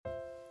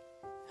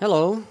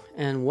Hello,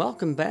 and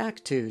welcome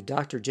back to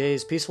Dr.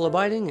 J's Peaceful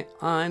Abiding.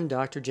 I'm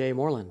Dr. J.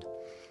 Moreland.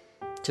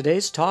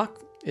 Today's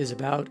talk is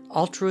about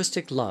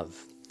altruistic love,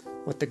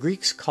 what the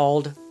Greeks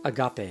called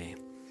agape.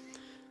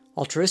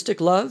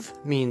 Altruistic love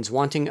means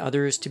wanting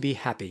others to be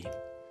happy.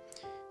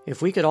 If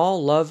we could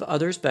all love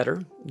others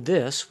better,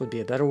 this would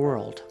be a better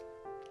world.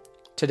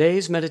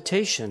 Today's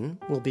meditation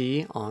will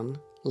be on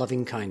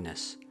loving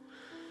kindness.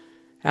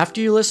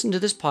 After you listen to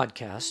this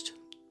podcast,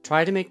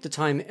 try to make the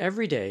time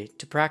every day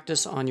to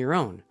practice on your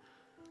own.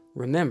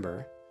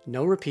 Remember,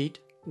 no repeat,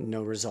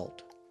 no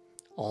result.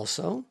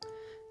 Also,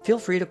 feel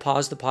free to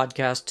pause the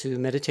podcast to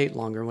meditate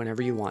longer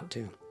whenever you want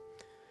to.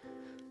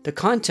 The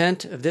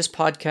content of this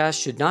podcast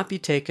should not be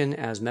taken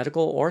as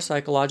medical or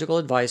psychological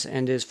advice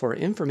and is for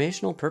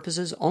informational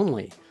purposes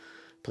only.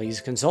 Please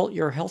consult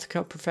your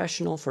healthcare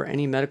professional for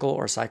any medical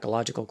or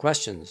psychological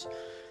questions.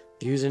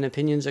 Views and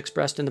opinions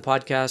expressed in the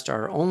podcast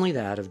are only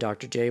that of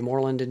Dr. J.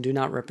 Moreland and do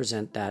not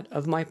represent that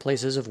of my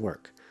places of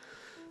work.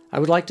 I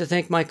would like to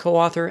thank my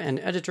co-author and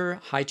editor,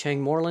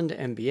 Hai-Cheng Moreland,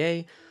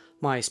 MBA,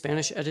 my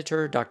Spanish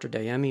editor, Dr.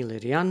 Dayemi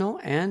Liriano,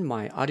 and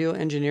my audio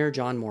engineer,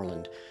 John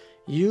Moreland.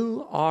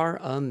 You are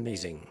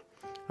amazing.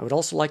 I would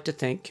also like to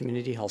thank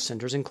Community Health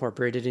Centers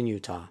Incorporated in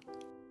Utah.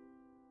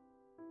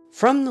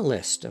 From the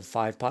list of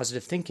 5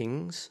 positive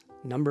thinkings,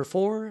 number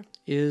 4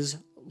 is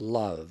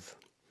love.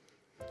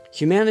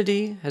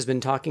 Humanity has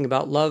been talking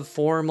about love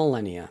for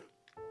millennia.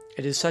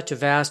 It is such a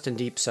vast and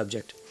deep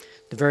subject.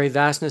 The very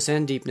vastness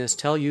and deepness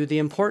tell you the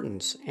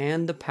importance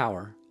and the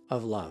power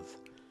of love.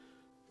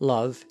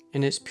 Love,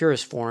 in its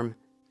purest form,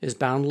 is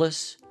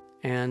boundless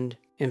and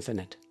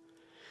infinite.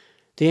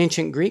 The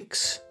ancient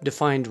Greeks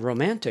defined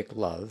romantic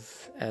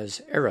love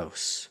as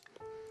eros.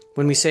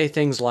 When we say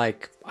things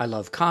like, I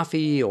love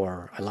coffee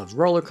or I love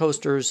roller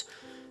coasters,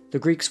 the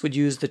Greeks would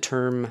use the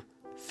term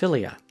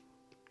philia.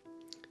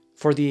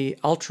 For the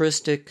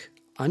altruistic,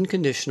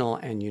 unconditional,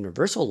 and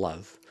universal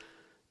love,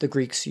 the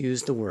Greeks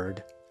used the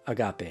word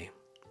agape.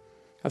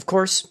 Of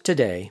course,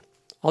 today,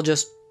 I'll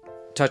just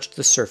touch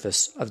the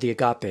surface of the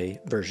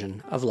agape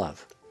version of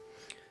love.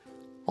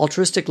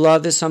 Altruistic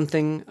love is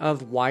something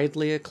of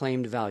widely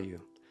acclaimed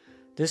value.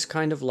 This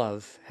kind of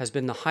love has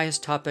been the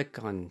highest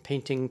topic on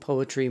painting,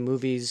 poetry,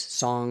 movies,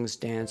 songs,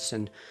 dance,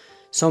 and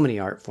so many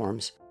art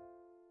forms.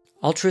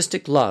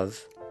 Altruistic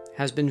love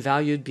has been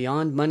valued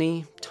beyond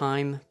money,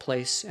 time,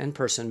 place, and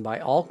person by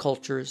all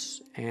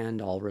cultures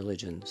and all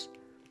religions.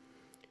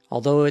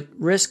 Although it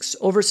risks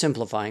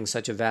oversimplifying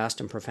such a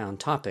vast and profound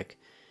topic,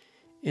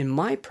 in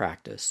my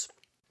practice,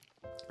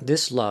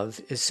 this love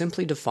is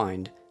simply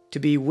defined to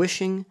be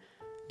wishing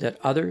that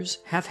others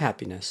have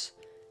happiness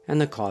and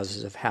the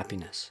causes of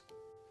happiness.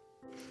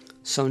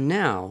 So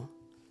now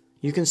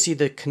you can see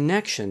the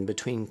connection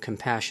between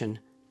compassion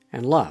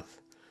and love.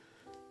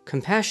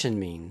 Compassion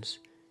means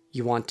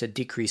you want to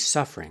decrease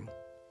suffering,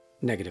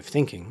 negative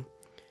thinking,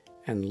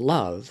 and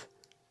love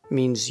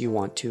means you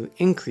want to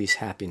increase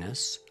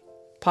happiness,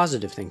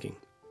 positive thinking.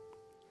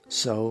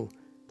 So,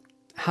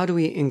 how do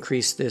we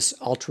increase this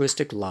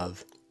altruistic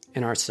love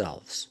in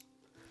ourselves?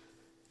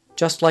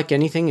 Just like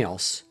anything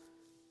else,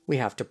 we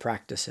have to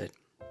practice it.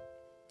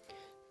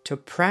 To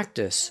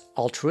practice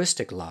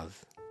altruistic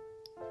love,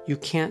 you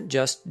can't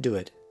just do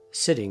it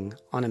sitting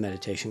on a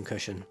meditation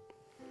cushion.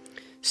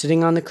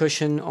 Sitting on the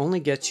cushion only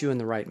gets you in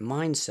the right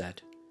mindset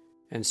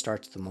and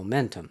starts the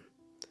momentum.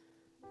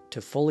 To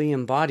fully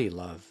embody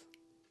love,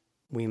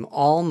 we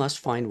all must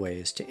find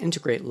ways to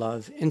integrate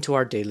love into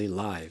our daily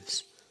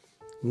lives.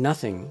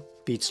 Nothing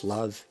beats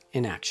love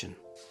in action.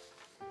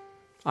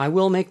 I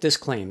will make this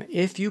claim: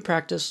 if you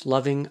practice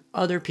loving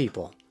other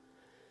people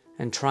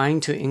and trying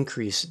to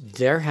increase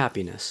their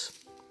happiness,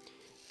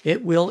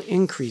 it will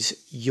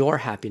increase your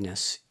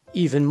happiness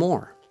even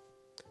more.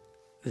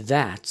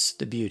 That's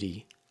the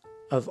beauty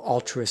of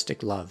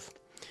altruistic love.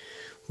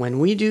 When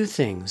we do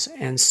things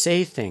and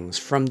say things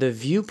from the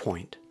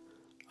viewpoint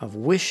of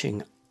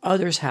wishing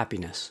others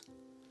happiness,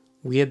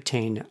 we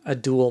obtain a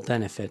dual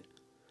benefit.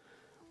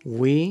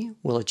 We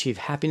will achieve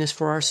happiness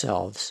for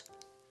ourselves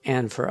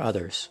and for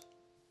others.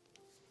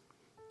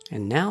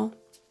 And now,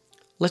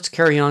 let's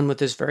carry on with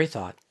this very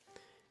thought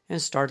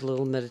and start a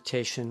little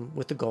meditation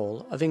with the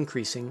goal of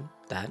increasing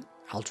that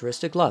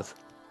altruistic love.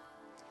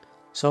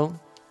 So,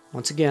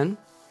 once again,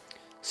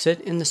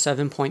 sit in the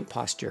 7-point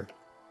posture,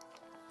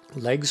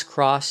 legs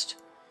crossed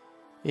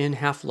in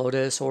half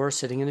lotus or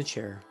sitting in a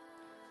chair,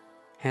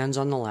 hands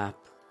on the lap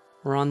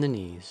or on the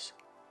knees,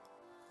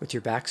 with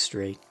your back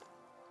straight,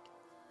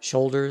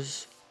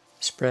 shoulders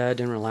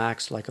spread and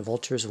relaxed like a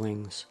vulture's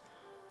wings,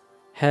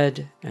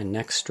 head and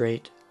neck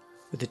straight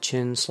with the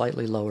chin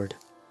slightly lowered,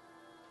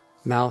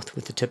 mouth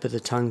with the tip of the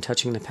tongue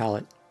touching the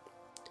palate,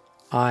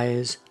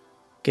 eyes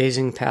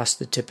gazing past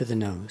the tip of the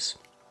nose.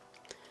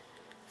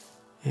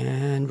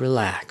 And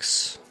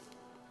relax.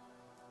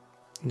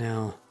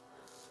 Now,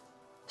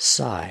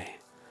 sigh.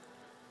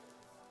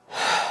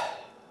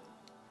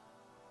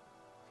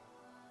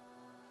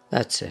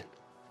 That's it.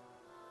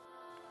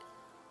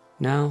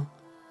 Now,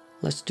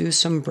 let's do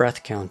some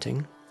breath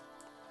counting.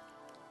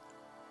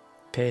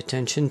 Pay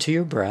attention to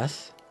your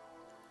breath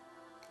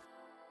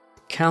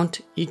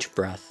count each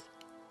breath.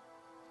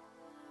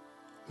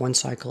 One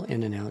cycle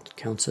in and out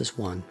counts as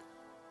one.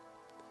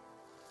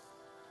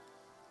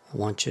 I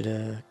want you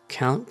to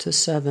count to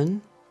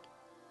 7,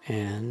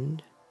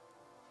 and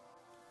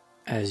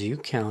as you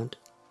count,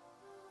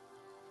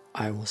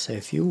 I will say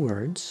a few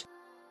words.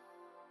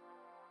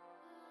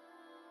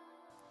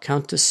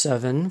 Count to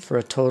 7 for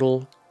a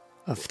total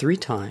of 3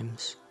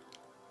 times,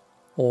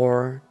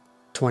 or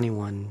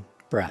 21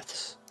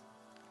 breaths.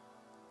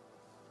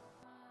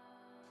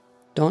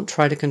 Don't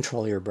try to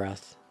control your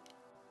breath.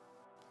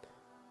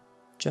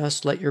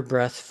 Just let your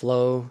breath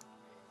flow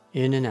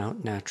in and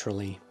out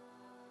naturally.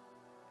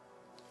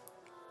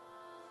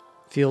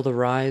 Feel the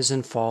rise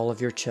and fall of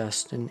your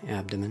chest and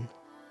abdomen.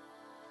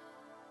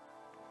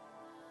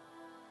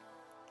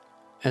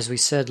 As we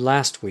said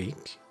last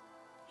week,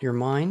 your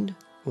mind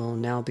will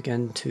now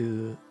begin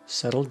to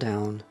settle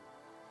down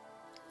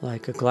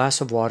like a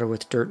glass of water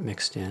with dirt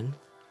mixed in.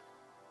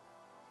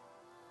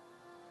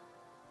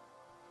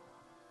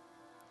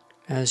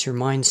 As your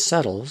mind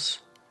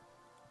settles,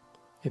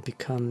 it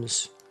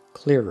becomes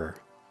clearer.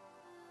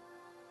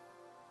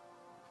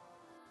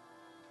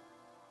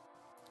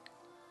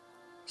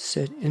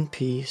 Sit in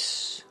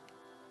peace.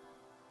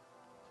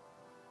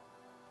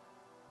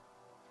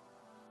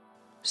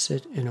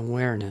 Sit in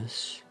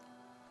awareness.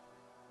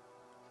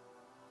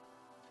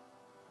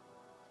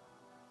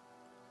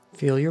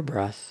 Feel your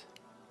breath.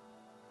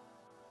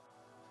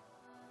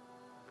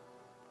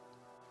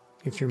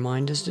 If your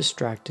mind is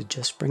distracted,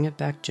 just bring it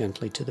back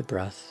gently to the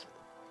breath.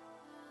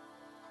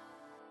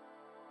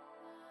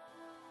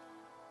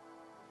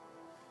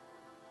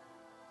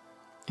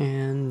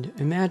 And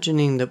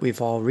imagining that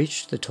we've all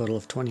reached the total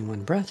of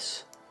 21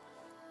 breaths,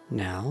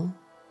 now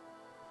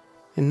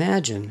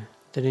imagine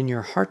that in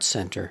your heart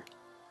center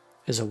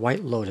is a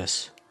white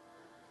lotus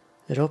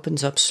that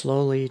opens up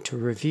slowly to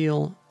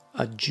reveal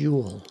a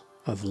jewel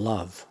of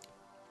love.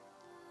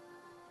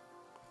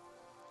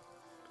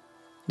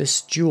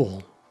 This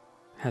jewel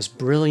has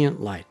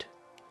brilliant light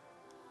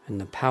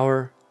and the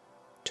power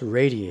to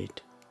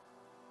radiate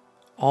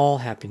all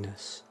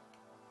happiness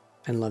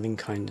and loving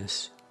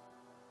kindness.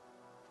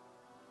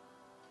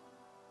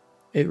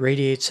 It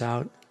radiates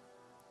out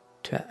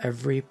to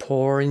every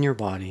pore in your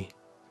body,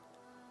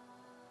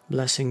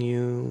 blessing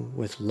you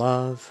with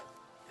love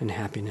and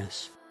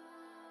happiness.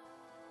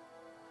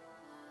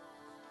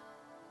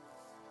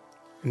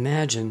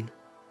 Imagine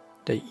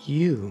that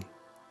you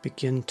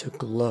begin to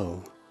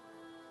glow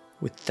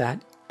with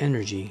that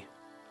energy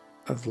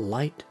of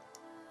light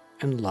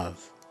and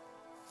love.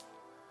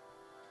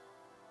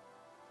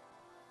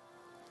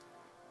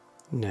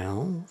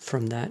 Now,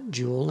 from that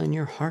jewel in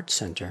your heart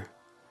center,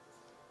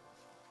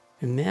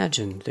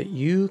 imagine that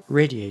you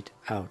radiate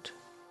out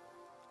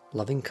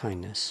loving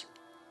kindness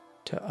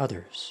to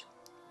others.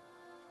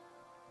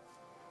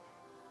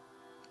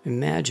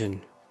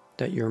 Imagine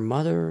that your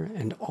mother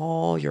and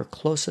all your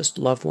closest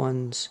loved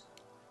ones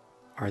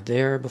are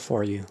there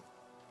before you.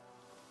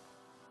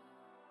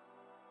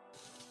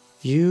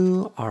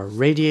 You are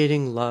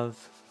radiating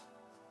love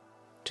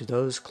to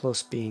those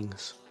close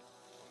beings.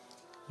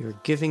 You're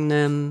giving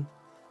them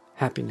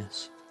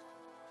happiness.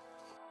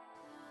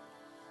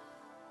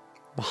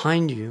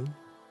 Behind you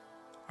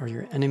are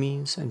your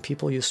enemies and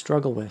people you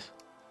struggle with.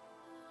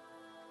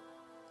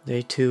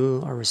 They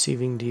too are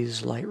receiving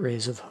these light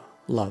rays of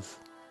love.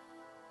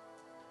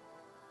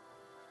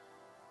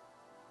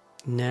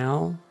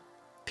 Now,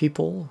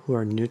 people who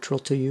are neutral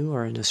to you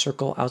are in a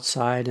circle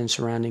outside and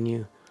surrounding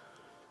you.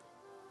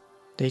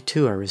 They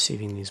too are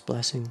receiving these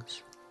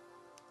blessings.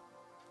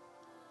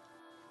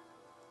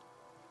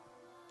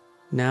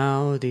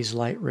 Now these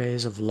light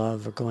rays of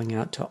love are going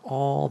out to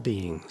all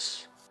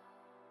beings,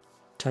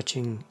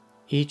 touching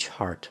each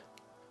heart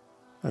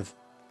of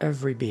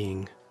every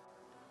being,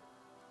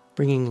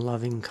 bringing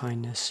loving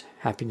kindness,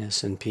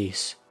 happiness, and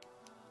peace.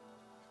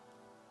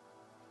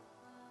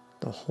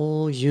 The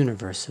whole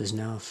universe is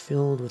now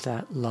filled with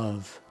that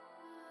love.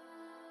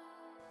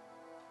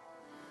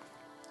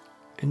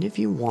 And if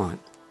you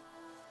want,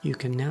 you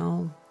can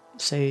now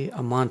say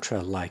a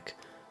mantra like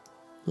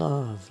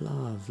love,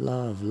 love,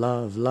 love,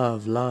 love,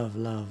 love, love,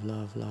 love,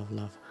 love, love,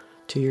 love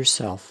to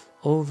yourself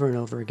over and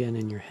over again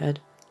in your head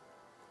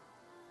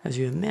as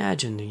you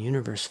imagine the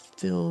universe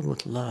filled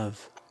with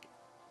love.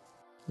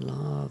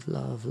 Love,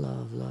 love,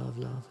 love, love,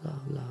 love,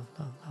 love, love,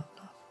 love, love,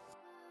 love.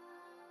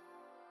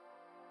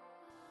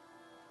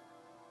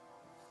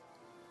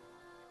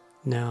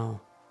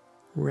 Now,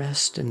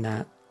 rest in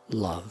that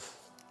love.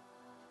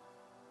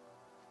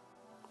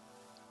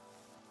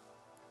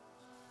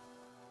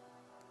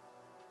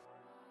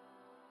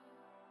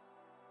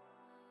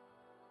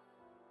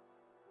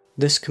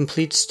 This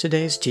completes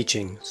today's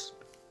teachings.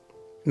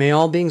 May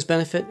all beings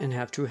benefit and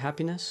have true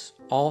happiness.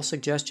 All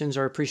suggestions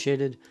are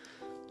appreciated.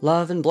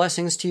 Love and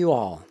blessings to you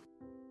all.